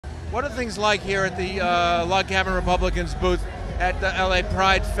What are things like here at the Log Cabin Republicans booth at the LA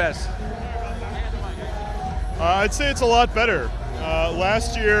Pride Fest? I'd say it's a lot better.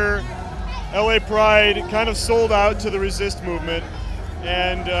 Last year, LA Pride kind of sold out to the resist movement,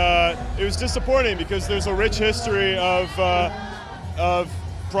 and it was disappointing because there's a rich history of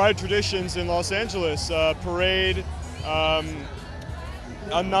Pride traditions in Los Angeles. Parade, a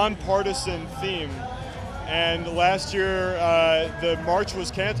nonpartisan theme. And last year, the march was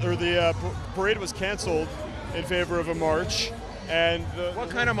canceled, or the parade was canceled in favor of a march. And what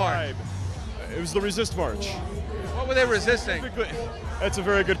kind of march? It was the Resist March. What were they resisting? That's a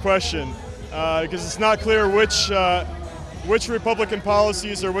very good question, because it's not clear which Republican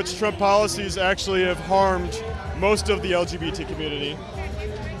policies or which Trump policies actually have harmed most of the LGBT community.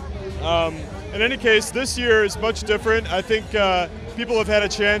 In any case, this year is much different. I think people have had a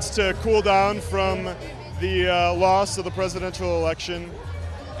chance to cool down from the loss of the presidential election,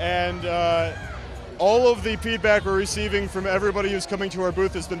 and all of the feedback we're receiving from everybody who's coming to our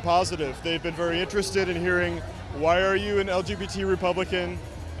booth has been positive. They've been very interested in hearing, why are you an LGBT Republican?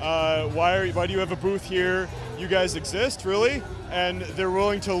 Why do you have a booth here? You guys exist, really? And they're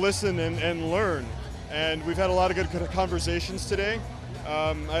willing to listen and learn. And we've had a lot of good conversations today.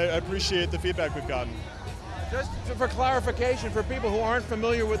 I appreciate the feedback we've gotten. Just for clarification, for people who aren't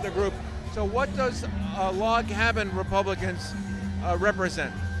familiar with the group, so what does Log Cabin Republicans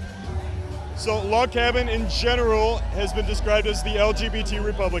represent? So Log Cabin in general has been described as the LGBT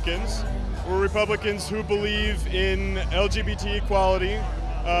Republicans. We're Republicans who believe in LGBT equality,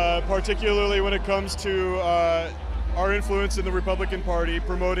 particularly when it comes to our influence in the Republican Party,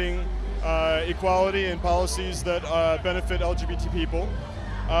 promoting equality and policies that benefit LGBT people.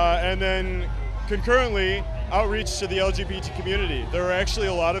 And then concurrently, outreach to the LGBT community. There are actually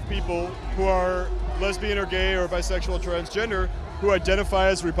a lot of people who are lesbian or gay or bisexual or transgender who identify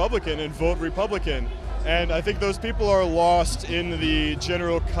as Republican and vote Republican. And I think those people are lost in the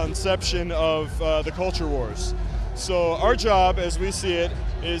general conception of the culture wars. So our job, as we see it,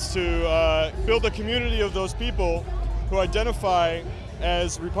 is to build a community of those people who identify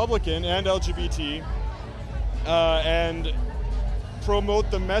as Republican and LGBT and promote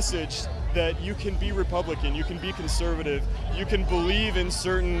the message that you can be Republican, you can be conservative, you can believe in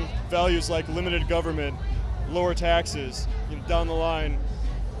certain values like limited government, lower taxes, down the line,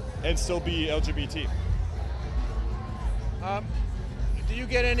 and still be LGBT. Do you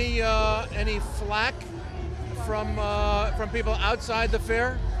get any flack from people outside the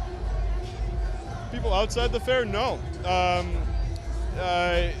fair? People outside the fair? No. On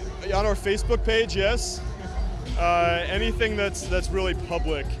our Facebook page, yes. Anything that's really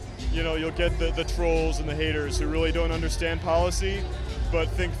public, you'll get the trolls and the haters who really don't understand policy, but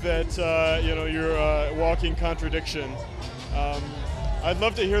think that you're a walking contradiction. I'd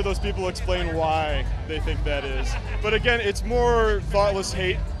love to hear those people explain why they think that is. But again, it's more thoughtless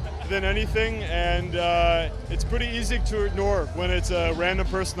hate than anything, and it's pretty easy to ignore when it's a random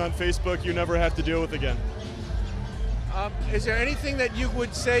person on Facebook you never have to deal with again. Is there anything that you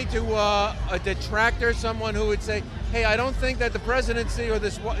would say to a detractor, someone who would say, hey, I don't think that the presidency or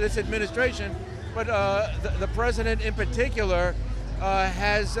this administration, but the president in particular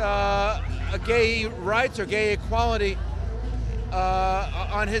has gay rights or gay equality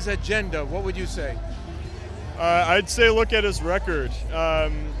on his agenda? What would you say? I'd say look at his record.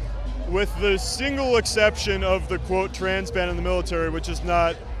 With the single exception of the, quote, trans ban in the military, which is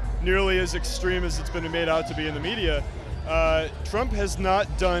not nearly as extreme as it's been made out to be in the media, Trump has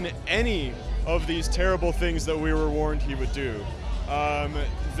not done any of these terrible things that we were warned he would do.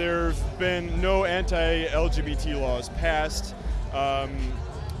 There have been no anti-LGBT laws passed.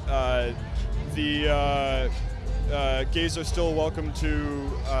 Gays are still welcome to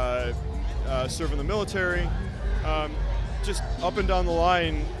serve in the military. Just up and down the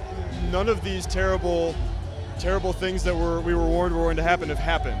line, none of these terrible things that we were warned were going to happen have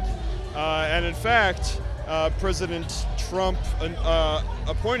happened. And in fact, President Trump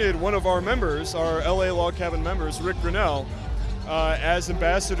appointed one of our members, our LA Log Cabin members, Rick Grinnell, as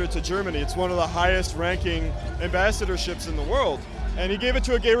ambassador to Germany. It's one of the highest ranking ambassadorships in the world. And he gave it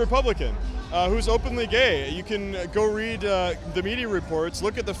to a gay Republican who's openly gay. You can go read the media reports,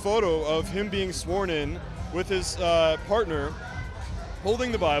 look at the photo of him being sworn in with his partner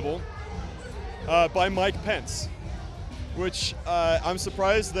holding the Bible by Mike Pence, which I'm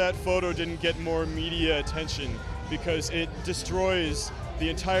surprised that photo didn't get more media attention, because it destroys the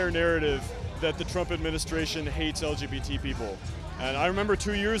entire narrative that the Trump administration hates LGBT people. And I remember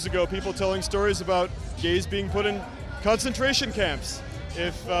 2 years ago people telling stories about gays being put in concentration camps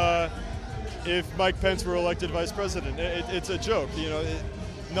if Mike Pence were elected vice president. It's a joke,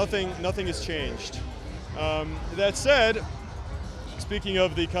 nothing has changed. That said, speaking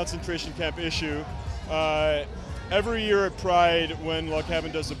of the concentration camp issue, every year at Pride, when Log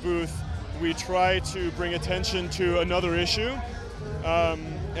Cabin does a booth, we try to bring attention to another issue.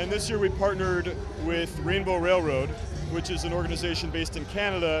 And this year we partnered with Rainbow Railroad, which is an organization based in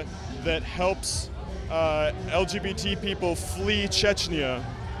Canada that helps LGBT people flee Chechnya,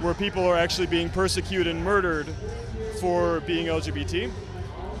 where people are actually being persecuted and murdered for being LGBT.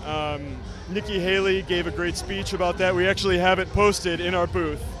 Nikki Haley gave a great speech about that. We actually have it posted in our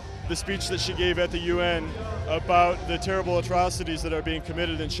booth, the speech that she gave at the UN about the terrible atrocities that are being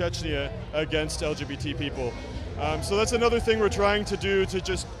committed in Chechnya against LGBT people. So that's another thing we're trying to do to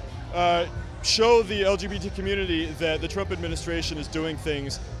just show the LGBT community that the Trump administration is doing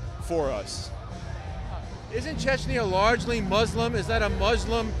things for us. Isn't Chechnya largely Muslim? Is that a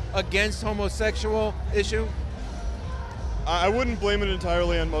Muslim against homosexual issue? I wouldn't blame it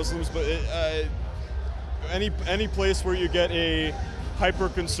entirely on Muslims, but any place where you get a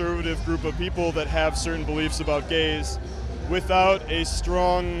hyper-conservative group of people that have certain beliefs about gays without a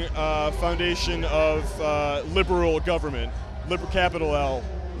strong foundation of liberal government, capital L,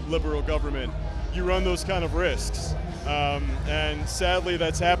 liberal government, you run those kind of risks. And sadly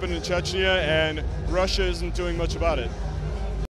that's happened in Chechnya, and Russia isn't doing much about it.